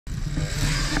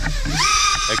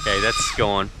Okay, that's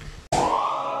gone.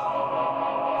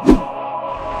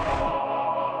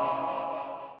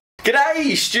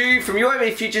 G'day, Stu from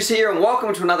UAVfutures here, and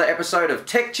welcome to another episode of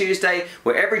Tech Tuesday,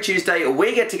 where every Tuesday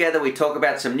we get together, we talk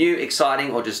about some new,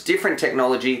 exciting, or just different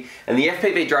technology in the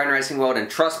FPV drone racing world. And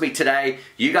trust me, today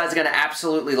you guys are going to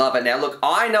absolutely love it. Now look,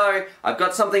 I know I've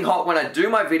got something hot when I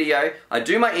do my video, I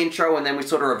do my intro, and then we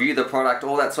sort of review the product,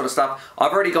 all that sort of stuff.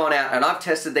 I've already gone out and I've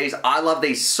tested these. I love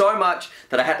these so much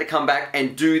that I had to come back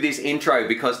and do this intro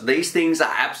because these things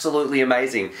are absolutely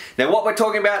amazing. Now what we're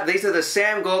talking about, these are the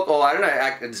SAMGUK, or I don't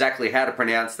know exactly how to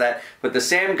pronounce that, but the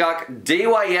SAMGUK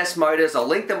DYS motors. I'll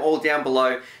link them all down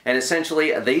below, and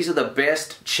essentially these are the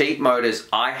best cheap motors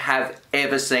I have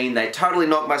ever seen. They totally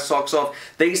knock my socks off.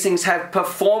 These things have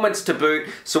performance to boot.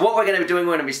 So what we're going to be doing,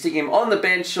 we're going to be sticking them on the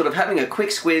bench, sort of having a quick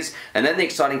squiz, and then the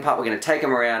exciting part, we're going to take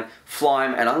them around, fly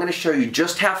them, and I'm going to show you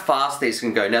just how fast these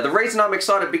can go. Now the reason I'm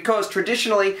excited, because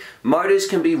traditionally motors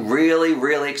can be really,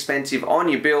 really expensive on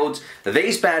your builds.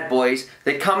 These bad boys,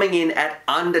 they're coming in at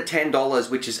under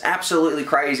 $10, which is absolutely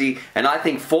crazy, and I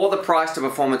think for the price to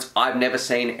performance, I've never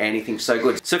seen anything so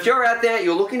good. So if you're out there,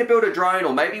 you're looking to build a drone,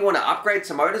 or maybe you want to upgrade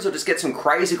some motors or just get some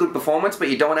crazy good performance, but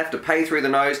you don't have to pay through the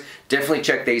nose, definitely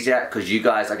check these out because you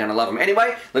guys are going to love them.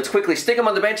 Anyway, let's quickly stick them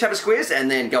on the bench, have a squiz, and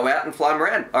then go out and fly them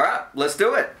around. Alright, let's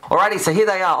do it. Alrighty, so here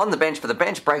they are on the bench for the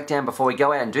bench breakdown before we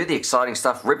go out and do the exciting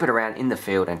stuff, rip it around in the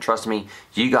field, and trust me,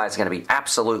 you guys are going to be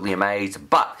absolutely amazed.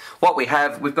 But what we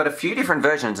have, we've got a few different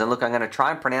versions, and look, I'm going to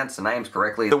try and pronounce the names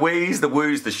correctly. The Wees, the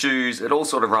Woos, the Shoes, it all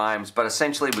sort of rhymes, but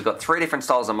essentially we've got three different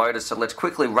styles of motors, so let's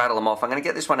quickly rattle them off. I'm going to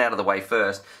get this one out of the way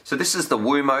first. So this is the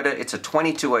Woo motor. It's a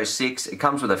 2206. It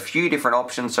comes with a few different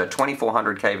options, so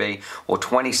 2400 kV or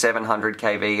 2700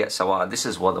 kV. So this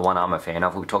is the one I'm a fan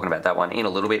of. We're talking about that one in a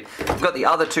little bit. We've got the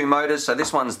other two motors. So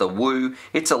this one's the Woo.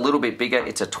 It's a little bit bigger.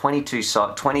 It's a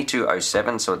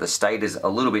 2207, so the state is a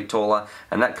little bit taller,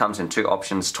 and that comes in two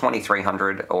options,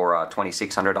 2300 or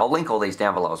 2600. I'll link all these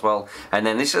down below as well. And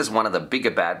then this is one of the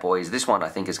bigger bad boys. This one I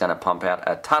think is going to pump out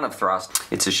a ton of thrust.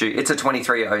 It's a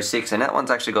 2306, and that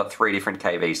one's actually got three different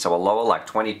kVs. So a lower like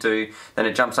 22, then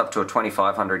it jumps up to a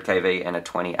 2500 kV and a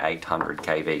 2800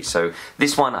 kV. So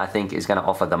this one I think is going to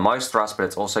offer the most thrust, but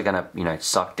it's also going to, you know,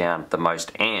 suck down the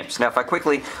most amps. Now if I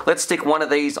quickly, let's stick one of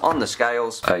these on the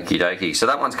scales. Okie dokie. So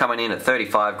that one's coming in at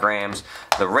 35 grams.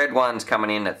 The red one's coming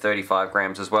in at 35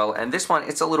 grams as well. And this one,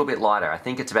 it's a little bit lighter. I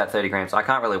think it's about 30 grams. I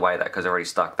can't really weigh that because I already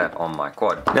stuck that on my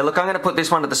quad. Now look, I'm going to put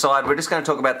this one to the side. We're just going to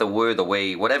talk about the Woo, the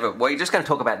Wee, whatever. We're just going to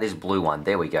talk about this blue one.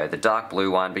 There we go. The dark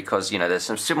blue one, because, you know, there's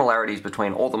some similarities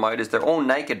between all the motors. They're all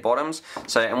naked bottoms.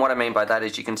 So, and what I mean by that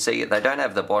is you can see they don't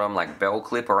have the bottom like bell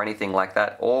clip or anything like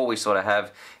that. All we sort of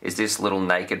have is this little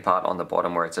naked part on the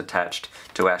bottom where it's attached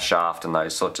to our shaft and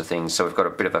those sorts of things. So we've got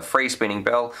a bit of a free spinning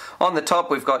bell. On the top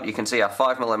we've got, you can see our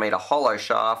 5mm hollow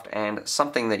shaft and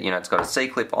something that, you know, it's got a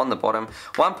C-clip on the bottom.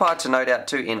 One part to note out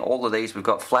too, in all of these we've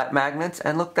got flat magnets,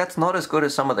 and look, that's not as good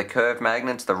as some of the curved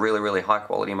magnets, the really, really high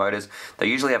quality motors. They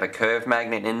usually have a curved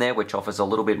magnet in there which offers a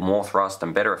little bit more thrust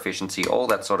and better efficiency, all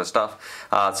that sort of stuff.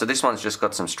 So this one's just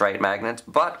got some straight magnets,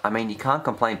 but I mean, you can't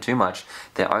complain too much.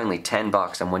 They're only 10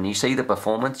 bucks, and when you see the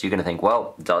performance, you're going to think,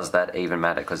 well, does that even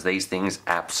matter? Because these things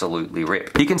absolutely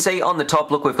rip. You can see on the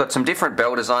top, look, we've got some different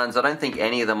bell designs. I don't think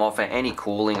any of them offer any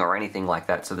cooling or anything like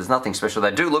that, so there's nothing special.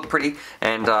 They do look pretty,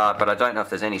 and but I don't know if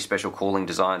there's any special cooling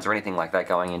designs or anything like that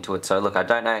going into it. So look, I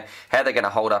don't know how they're going to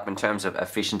hold up in terms of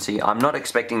efficiency. I'm not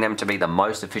expecting them to be the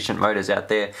most efficient motors out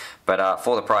there, but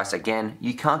for the price, again,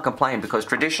 you can't complain, because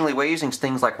traditionally we're using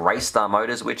things like Race Star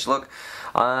motors, which look,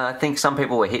 I think some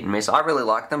people were hit and miss. I really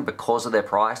like them because of their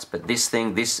price, but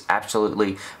this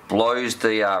absolutely blows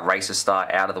the Racer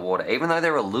Star out of the water. Even though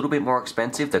they're a little bit more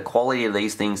expensive, the quality of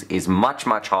these things is much,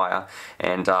 much higher,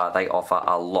 and they offer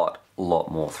a lot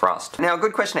more thrust. Now a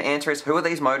good question to answer is, who are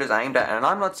these motors aimed at? And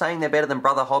I'm not saying they're better than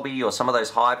Brother Hobby or some of those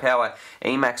high power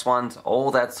Emax ones, all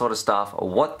that sort of stuff.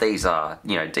 What these are,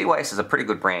 you know, DYS is a pretty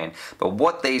good brand, but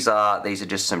what these are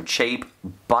just some cheap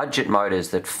budget motors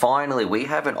that finally we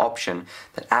have an option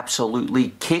that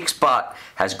absolutely kicks butt,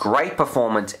 has great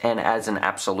performance, and has an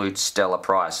absolute stellar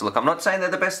price. So look, I'm not saying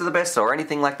they're the best of the best or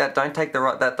anything like that. Don't take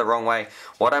that the wrong way.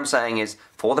 What I'm saying is,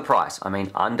 for the price, I mean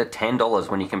under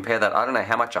 $10, when you compare that, I don't know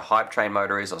how much a hype train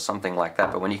motor is or something like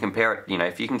that, but when you compare it, you know,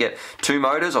 if you can get 2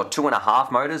 motors or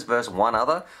 2.5 motors versus one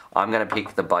other, I'm going to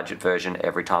pick the budget version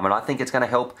every time, and I think it's going to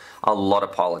help a lot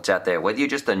of pilots out there. Whether you're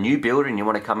just a new builder and you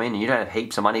want to come in and you don't have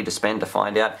heaps of money to spend to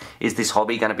find out, is this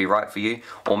hobby going to be right for you?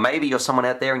 Or maybe you're someone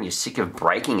out there and you're sick of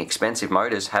breaking expensive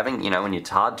motors, having, you know, and it's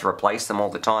hard to replace them all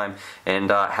the time, and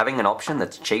having an option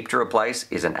that's cheap to replace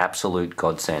is an absolute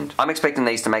godsend. I'm expecting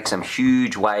these to make some huge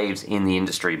huge waves in the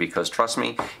industry, because trust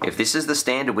me, if this is the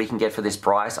standard we can get for this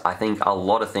price, I think a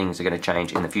lot of things are going to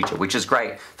change in the future, which is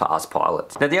great for us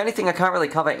pilots. Now, the only thing I can't really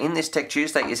cover in this Tech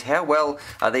Tuesday is how well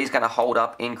are these going to hold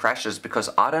up in crashes, because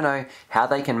I don't know how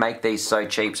they can make these so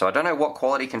cheap. So I don't know what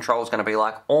quality control is going to be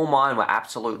like. All mine were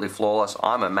absolutely flawless.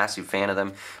 I'm a massive fan of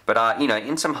them. But, you know,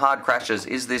 in some hard crashes,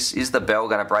 is the bell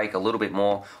going to break a little bit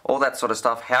more? All that sort of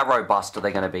stuff. How robust are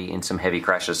they going to be in some heavy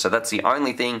crashes? So that's the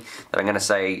only thing that I'm going to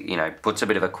say, you know, puts a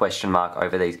bit of a question mark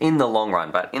over these in the long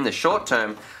run. But in the short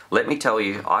term, let me tell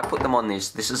you, I put them on this.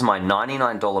 This is my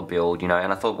 $99 build, you know,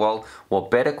 and I thought, well, what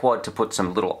better quad to put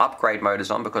some little upgrade motors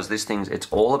on, because this thing's, it's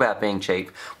all about being cheap.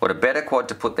 What a better quad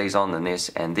to put these on than this,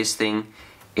 and this thing,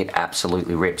 it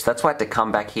absolutely rips. That's why I had to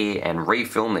come back here and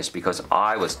refilm this, because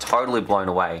I was totally blown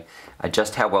away at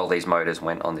just how well these motors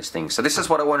went on this thing. So this is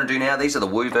what I want to do now. These are the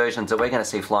Woo versions that we're going to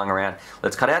see flying around.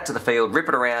 Let's cut out to the field, rip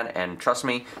it around, and trust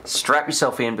me, strap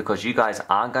yourself in, because you guys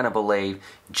aren't going to believe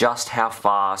just how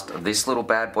fast this little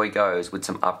bad boy goes with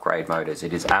some upgrade motors.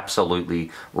 It is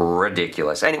absolutely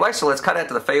ridiculous. Anyway, so let's cut out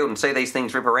to the field and see these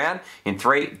things rip around in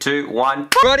 3, 2, 1.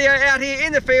 Rightio, out here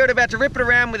in the field, about to rip it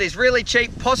around with this really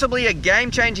cheap, possibly a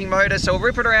game-changing motor. So we'll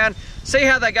rip it around, see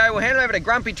how they go. We'll hand it over to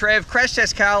Grumpy Trev, crash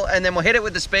test Cal, and then we'll hit it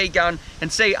with the speed gun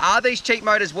and see, are these cheap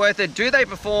motors worth it? Do they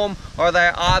perform, or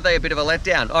are they a bit of a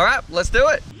letdown? All right, let's do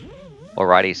it.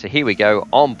 Alrighty, so here we go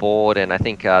on board, and I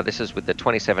think this is with the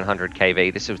 2700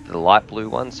 kV. This is the light blue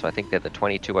one, so I think they're the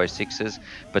 2206s.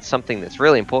 But something that's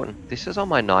really important, this is on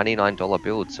my $99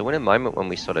 build. So in a moment when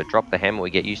we sort of drop the hammer, we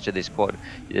get used to this quad,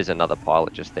 there's another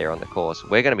pilot just there on the course.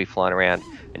 We're going to be flying around,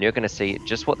 and you're going to see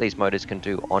just what these motors can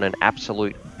do on an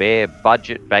absolute bare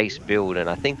budget-based build. And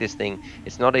I think this thing,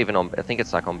 it's not even on, I think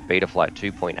it's like on Betaflight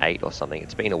 2.8 or something.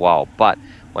 It's been a while, but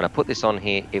when I put this on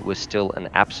here, it was still an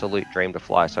absolute dream to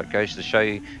fly. So it goes to show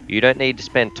you, you don't need to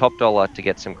spend top dollar to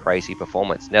get some crazy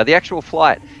performance. Now, the actual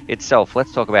flight itself,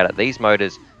 let's talk about it. These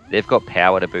motors, they've got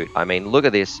power to boot. I mean, look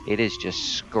at this. It is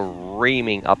just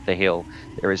screaming up the hill.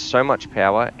 There is so much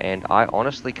power, and I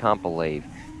honestly can't believe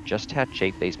just how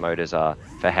cheap these motors are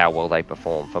for how well they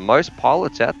perform. For most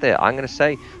pilots out there, I'm going to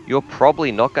say you're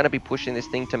probably not going to be pushing this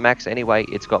thing to max anyway.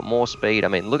 It's got more speed. I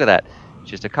mean, look at that.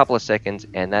 Just a couple of seconds,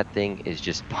 and that thing is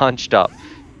just punched up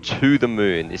to the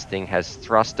moon. This thing has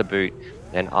thrust to boot,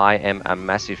 and I am a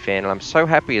massive fan, and I'm so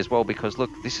happy as well, because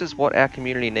look, this is what our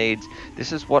community needs.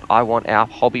 This is what I want our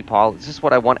hobby pilots, this is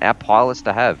what I want our pilots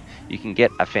to have. You can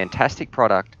get a fantastic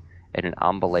product at an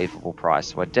unbelievable price.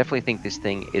 So I definitely think this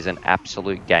thing is an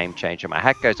absolute game changer. My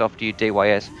hat goes off to you,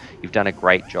 DYS. You've done a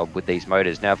great job with these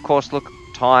motors. Now, of course, look,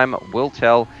 time will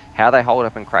tell how they hold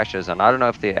up in crashes, and I don't know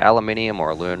if they're aluminium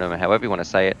or aluminum, however you want to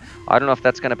say it. I don't know if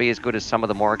that's going to be as good as some of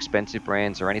the more expensive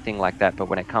brands or anything like that, but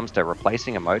when it comes to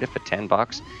replacing a motor for 10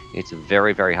 bucks, it's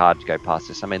very, very hard to go past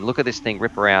this. I mean, look at this thing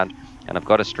rip around, and I've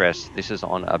got to stress, this is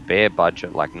on a bare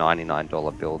budget, like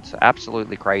 $99 build. So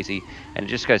absolutely crazy, and it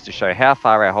just goes to show how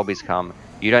far our hobbies come.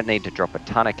 You don't need to drop a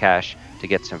ton of cash to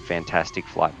get some fantastic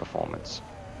flight performance.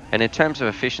 And in terms of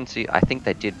efficiency, I think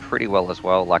they did pretty well as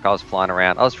well. Like, I was flying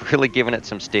around, I was really giving it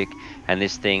some stick, and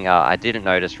this thing, I didn't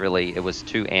notice really it was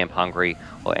too amp hungry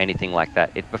or anything like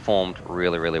that. It performed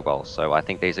really, really well. So I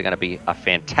think these are going to be a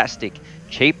fantastic,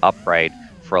 cheap upgrade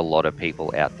for a lot of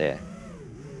people out there.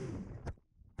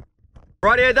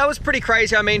 Rightio, that was pretty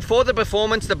crazy. I mean, for the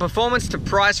performance to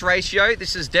price ratio,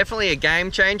 this is definitely a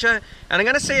game changer. And I'm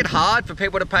going to see it hard for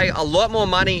people to pay a lot more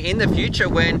money in the future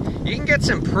when you can get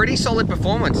some pretty solid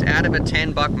performance out of a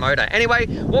 10-buck motor. Anyway,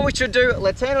 what we should do,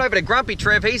 let's hand it over to Grumpy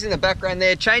Trev. He's in the background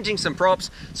there changing some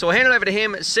props. So we'll hand it over to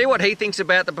him, see what he thinks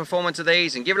about the performance of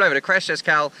these, and give it over to Crash Test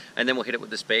Cal, and then we'll hit it with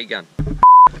the speed gun.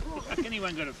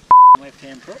 Anyone got a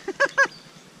left-hand prop?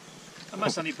 I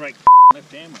must only break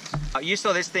left hand ones. You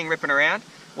saw this thing ripping around.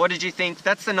 What did you think?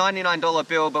 That's the $99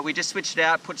 bill, but we just switched it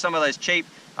out, put some of those cheap,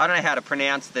 I don't know how to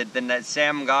pronounce the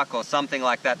SAMGUK or something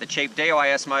like that, the cheap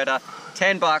DYS motor,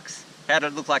 10 bucks. How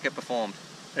did it look like it performed?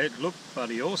 It looked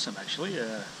bloody awesome, actually.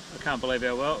 I can't believe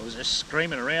how well it was, just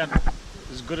screaming around,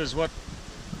 as good as what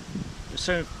we're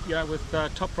seeing, you know, with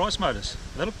top price motors.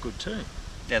 They look good too.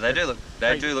 Yeah, they do look.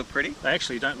 They do look pretty. They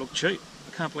actually don't look cheap.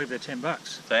 I can't believe they're 10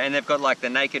 bucks. So, and they've got like the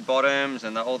naked bottoms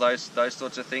and all those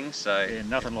sorts of things. So yeah,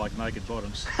 nothing like naked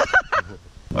bottoms.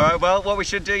 All right, well, what we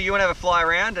should do, you want to have a fly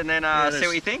around and then see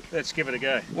what you think? Let's give it a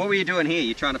go. What were you doing here?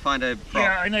 You're trying to find a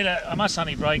prop? Yeah, I must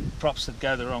only break props that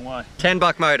go the wrong way.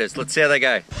 10-buck motors. Let's see how they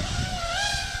go.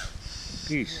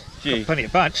 Jeez, got plenty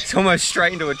of punch. It's almost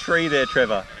straight into a tree there,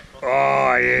 Trevor.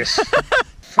 Oh yes.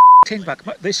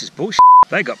 10-buck. This is bullshit.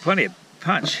 They got plenty of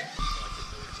punch.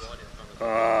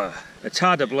 Oh, It's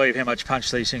hard to believe how much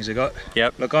punch these things have got.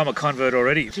 Yep. Look, I'm a convert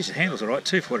already. Jeez, the handle's all right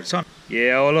too for what it's on.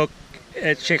 Yeah, well look,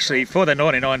 it's actually, for the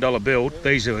 $99 build,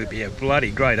 these would be a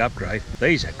bloody great upgrade.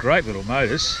 These are great little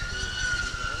motors.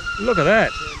 Look at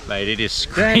that. Mate, it is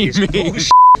That is screaming.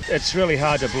 bullshit. It's really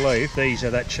hard to believe these are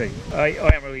that cheap. I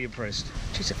am really impressed.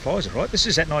 Jeez, it flies all right. This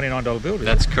is that $99 build, isn't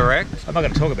That's it? correct. I'm not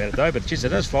going to talk about it though, but jeez, it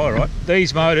does fly all right.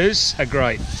 These motors are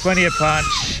great. Plenty of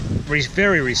punch,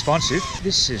 very responsive.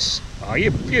 This is, oh,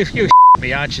 you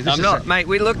me, aren't you? This I'm not, mate.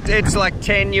 We looked, it's like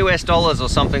 $10 US or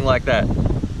something like that.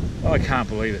 I can't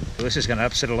believe it. This is going to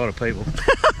upset a lot of people.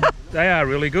 They are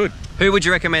really good. Who would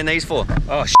you recommend these for?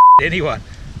 Oh, anyone.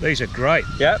 These are great.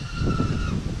 Yep.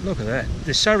 Look at that.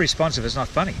 They're so responsive, it's not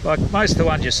funny. Like most of the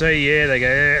ones you see, yeah, they go,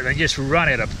 yeah, they just run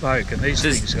out of poke, and these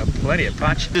things got plenty of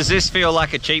punch. Does this feel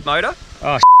like a cheap motor?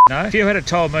 Oh, no. If you had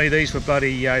told me these were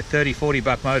bloody 30, 40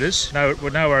 buck motors, no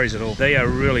worries at all. They are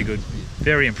really good.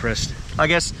 Very impressed. I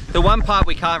guess the one part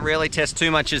we can't really test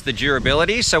too much is the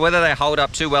durability. So whether they hold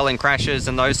up too well in crashes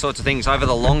and those sorts of things over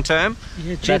the long term,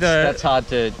 yeah, gee, that's hard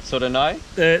to sort of know.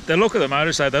 The look of the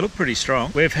motors, though, they look pretty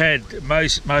strong. We've had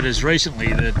most motors recently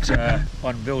that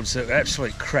on builds that are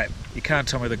absolute crap. You can't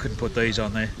tell me they couldn't put these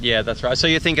on there. Yeah, that's right. So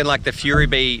you're thinking like the Fury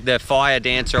Bee, the Fire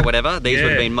Dancer or whatever, these would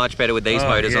have been much better with these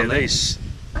motors on there.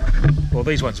 Well,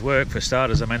 these ones work for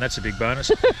starters. I mean, that's a big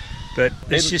bonus. But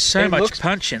there's just so much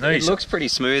punch in these. It looks pretty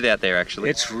smooth out there, actually.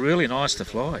 It's really nice to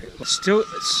fly. Still,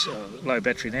 it's low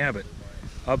battery now, but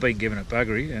I've been giving it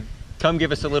buggery. And come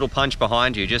give us a little punch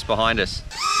behind you, just behind us.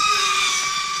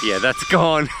 Yeah, that's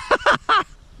gone.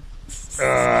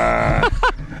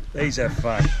 These are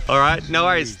fun. All right, no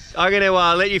worries. I'm going to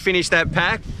let you finish that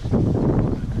pack.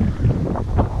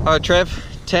 Oh, Trev,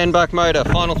 $10 motor.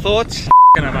 Final thoughts?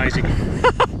 Amazing.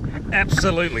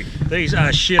 Absolutely. These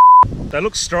are shit. They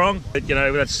look strong, but you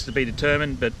know, that's to be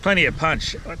determined, but plenty of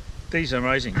punch. These are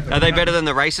amazing. Are they better than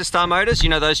the Racer Star motors? You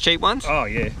know those cheap ones? Oh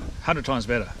yeah, 100 times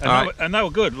better. And they were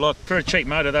good. Like for a cheap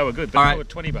motor, they were good, but they were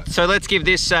 20 bucks. So let's give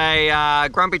this a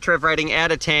Grumpy Trev rating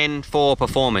out of 10 for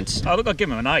performance. Oh look, I'll give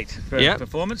them an 8 for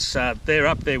performance. They're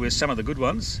up there with some of the good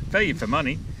ones. Value for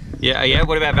money. Yeah, yeah.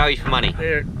 What about value for money?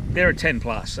 They're a 10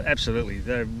 plus. Absolutely,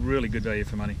 they're really good value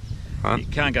for money. You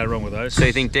can't go wrong with those. So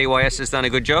you think DYS has done a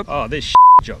good job? Oh, they're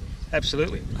job.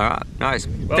 Absolutely. All right, nice.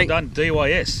 Well done,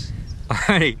 DYS.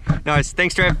 Alrighty, nice.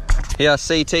 Thanks, Trev. Yeah,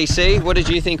 CTC. What did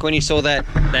you think when you saw that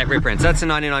rip rinse? That's a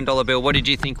 $99 bill. What did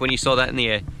you think when you saw that in the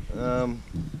air?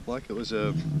 Like it was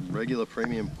a regular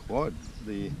premium quad.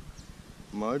 The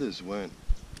motors weren't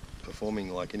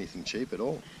performing like anything cheap at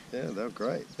all. Yeah, they were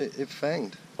great. It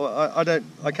fanged. Well,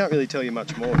 I can't really tell you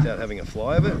much more without having a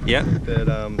fly of it. Yeah. But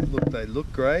look, they look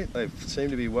great. They seem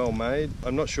to be well made.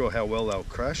 I'm not sure how well they'll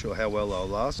crash or how well they'll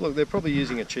last. Look, they're probably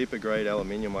using a cheaper grade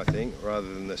aluminium, I think,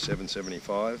 rather than the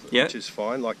 775, which is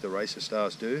fine, like the Racer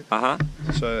Stars do.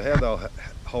 So how they'll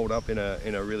hold up in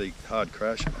a really hard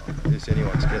crash is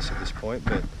anyone's guess at this point.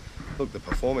 But look, the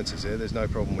performance is there. There's no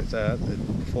problem with that. The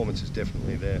performance is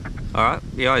definitely there. All right,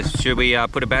 guys, should we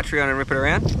put a battery on and rip it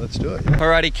around? Let's do it. Yeah.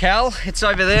 Alrighty, Cal, it's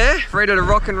over there, ready to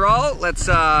rock and roll. Let's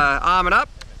arm it up.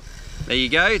 There you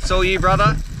go. It's all you,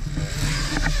 brother.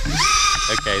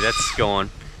 Okay, that's gone.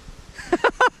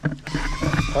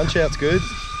 Punch out's good.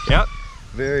 Yep.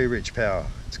 Very rich power.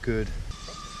 It's good.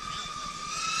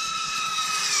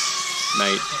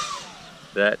 Mate,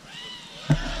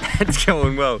 that's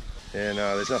going well. Yeah,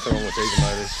 no, there's nothing wrong with these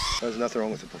motors. There's nothing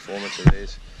wrong with the performance of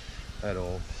these at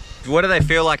all. What do they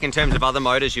feel like in terms of other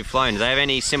motors you've flown? Do they have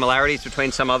any similarities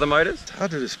between some other motors? It's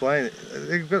hard to explain.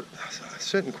 They've got a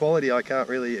certain quality I can't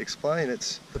really explain.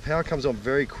 The power comes on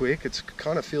very quick. It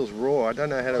kind of feels raw. I don't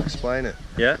know how to explain it.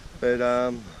 Yeah. But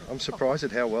I'm surprised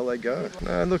at how well they go.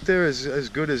 No, look, they're as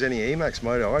good as any Emax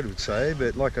motor, I would say.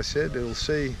 But like I said, we'll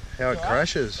see how it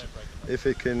crashes. If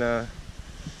it can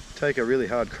take a really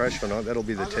hard crash or not, that'll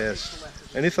be the test.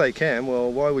 And if they can,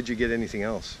 well, why would you get anything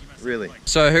else, really?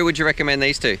 So who would you recommend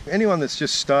these to? Anyone that's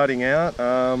just starting out,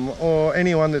 or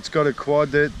anyone that's got a quad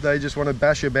that they just want to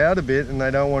bash about a bit and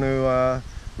they don't want to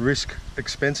risk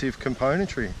expensive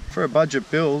componentry. For a budget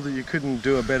build, you couldn't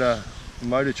do a better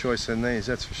motor choice than these,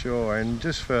 that's for sure. And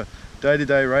just for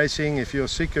day-to-day racing, if you're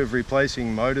sick of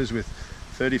replacing motors with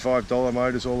 $35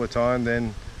 motors all the time,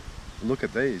 then look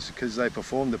at these, because they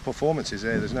perform. The performance is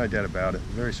there's no doubt about it.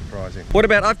 Very surprising. What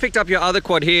about, I've picked up your other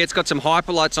quad here, it's got some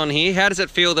hyperlights on here. How does it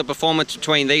feel, the performance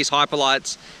between these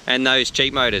hyperlights and those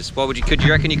cheap motors? Could you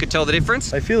reckon you could tell the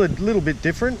difference? They feel a little bit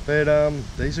different, but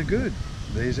these are good.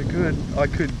 These are good.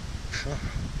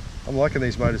 I'm liking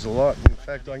these motors a lot. In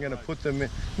fact, I'm going to put them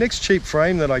in next cheap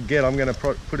frame that I get. I'm going to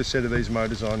put a set of these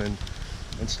motors on and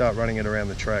start running it around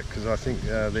the track, because I think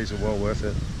these are well worth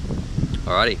it.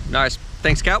 Alrighty, nice.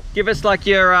 Thanks, Cal. Give us like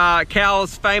your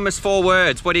Cal's famous 4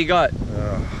 words. What do you got?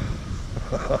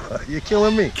 You're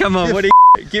killing me. Come on, what do you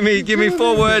give me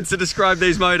 4 words to describe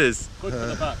these motors. Good for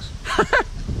the bucks.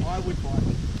 I would buy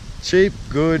it. Cheap,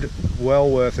 good, well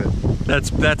worth it.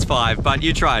 That's 5, but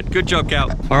you tried. Good job, Cal.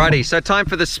 Alrighty, so time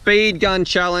for the speed gun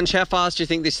challenge. How fast do you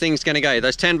think this thing's gonna go?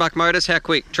 Those 10-buck motors, how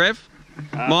quick, Trev?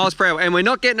 Miles per hour. And we're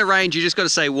not getting a range, you just got to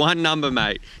say one number,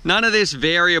 mate. None of this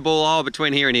variable, oh,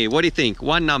 between here and here. What do you think?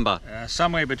 One number.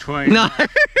 Somewhere between... No.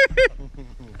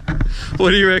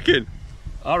 What do you reckon?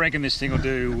 I reckon this thing will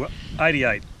do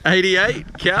 88.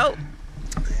 88, Cal?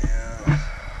 Yeah.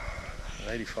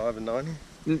 85 and 90.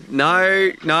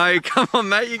 No, come on,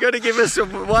 mate. You got to give us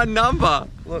one number.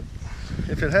 Look,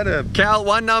 if it had a... Cal,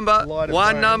 one number.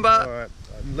 One number. All right,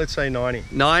 let's say 90.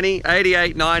 90,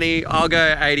 88, 90. I'll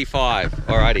go 85.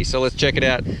 Alrighty, so let's check it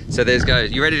out. So there's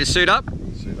goes. You ready to suit up?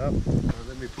 Suit up.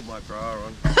 Let me put my bra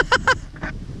on.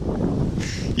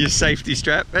 Your safety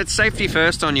strap. It's safety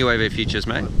first on UAVfutures,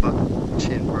 mate.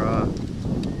 Chin bra.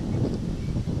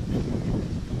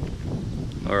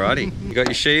 Alrighty, you got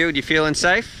your shield. You feeling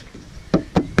safe?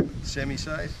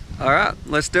 Semi-safe. All right,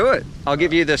 let's do it. I'll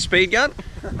give you the speed gun.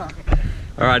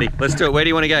 Alrighty, let's do it. Where do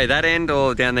you want to go? That end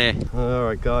or down there? All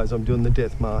right, guys, I'm doing the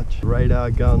death march.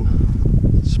 Radar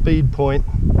gun, speed point.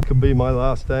 Could be my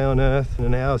last day on Earth. In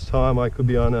an hour's time, I could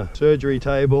be on a surgery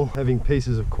table, having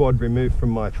pieces of quad removed from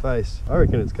my face. I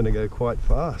reckon it's going to go quite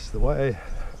fast. The way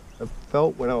I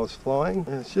felt when I was flying,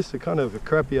 it's just a kind of a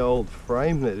crappy old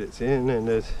frame that it's in, and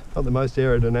it's not the most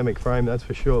aerodynamic frame, that's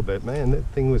for sure. But man, that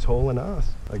thing was hauling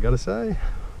ass. I gotta say.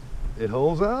 It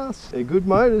hauls ass. They're good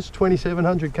motors,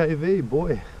 2700 kV,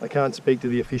 boy. I can't speak to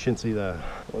the efficiency though.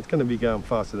 Well, it's gonna be going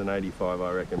faster than 85,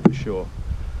 I reckon, for sure.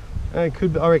 And it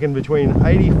could, I reckon, between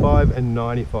 85 and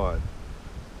 95.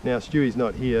 Now, Stewie's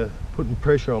not here, putting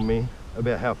pressure on me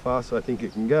about how fast I think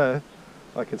it can go.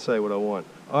 I can say what I want.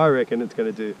 I reckon it's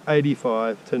gonna do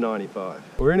 85 to 95.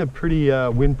 We're in a pretty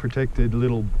wind protected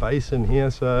little basin here,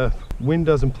 so wind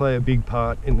doesn't play a big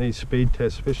part in these speed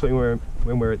tests, especially when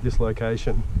we're at this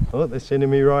location. Oh, they're sending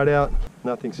me right out.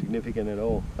 Nothing significant at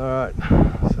all. All right,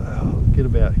 so I'll get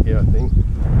about here, I think.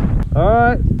 All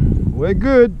right, we're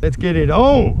good. Let's get it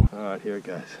on. All right, here it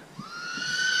goes.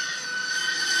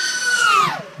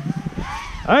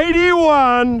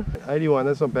 81. 81,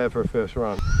 that's not bad for a first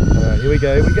run. All right, here we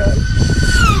go, here we go.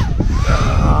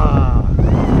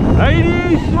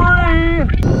 83.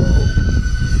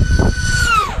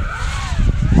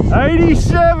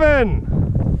 87.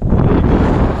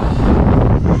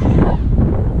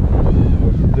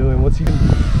 What's he doing? What's he doing?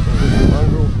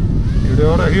 Get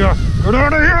out of here! Get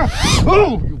out of here!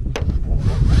 Oh!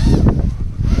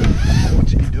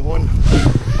 What's he doing?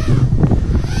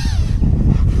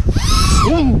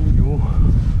 Oh!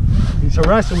 He's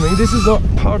harassing me. This is not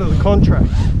part of the contract.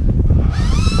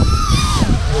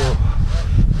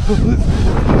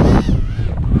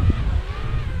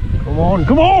 Come on,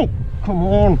 come on! Come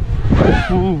on!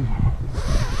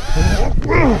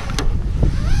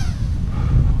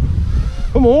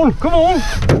 Come on, come on!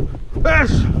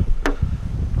 Yes!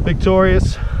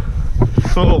 Victorious.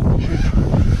 Oh, shit.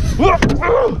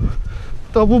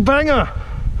 Double banger!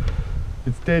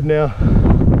 It's dead now.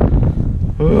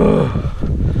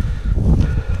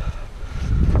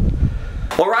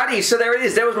 Alrighty, so there it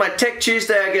is. That was my Tech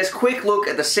Tuesday, I guess. Quick look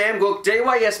at the SAMGUK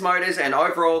DYS motors, and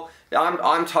overall,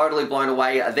 I'm totally blown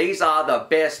away. These are the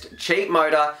best cheap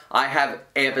motor I have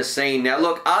ever seen. Now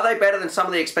look, are they better than some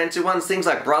of the expensive ones? Things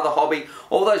like Brother Hobby,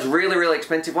 all those really, really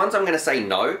expensive ones, I'm going to say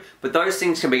no. But those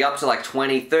things can be up to like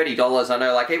 $20, $30. I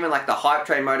know, like even like the Hype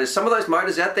Train motors, some of those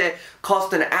motors out there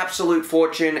cost an absolute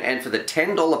fortune, and for the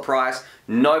 $10 price,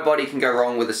 nobody can go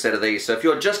wrong with a set of these. So if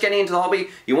you're just getting into the hobby,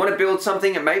 you want to build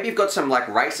something, and maybe you've got some like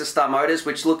Racer Star motors,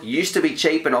 which look used to be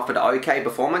cheap and offered okay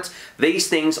performance, these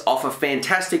things offer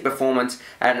fantastic performance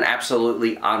at an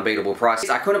absolutely unbeatable price.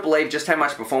 I couldn't believe just how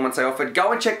much performance they offered.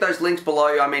 Go and check those links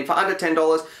below. I mean, for under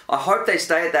 $10, I hope they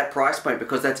stay at that price point,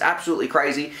 because that's absolutely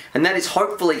crazy, and that is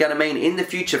hopefully going to mean in the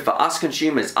future for us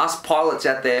consumers, us pilots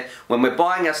out there, when we're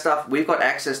buying our stuff, we've got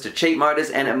access to cheap motors,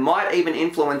 and it might even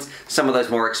influence some of those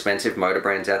more expensive motor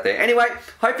brands out there. Anyway,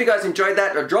 hope you guys enjoyed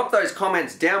that. Drop those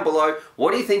comments down below.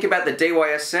 What do you think about the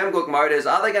DYS SAMGUK motors?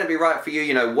 Are they going to be right for you?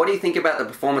 You know, what do you think about the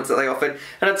performance that they offered?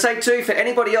 And I'd say too, for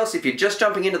anybody else, if you're just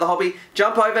jumping into the hobby,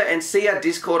 jump over and see our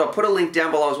Discord. I'll put a link down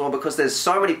below as well, because there's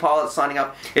so many pilots signing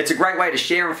up. It's a great way to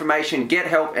share information, get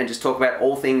help, and just talk about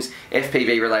all things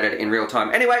FPV related in real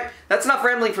time. Anyway, that's enough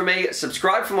rambling from me.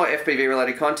 Subscribe for more FPV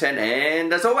related content,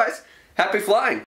 and as always, happy flying!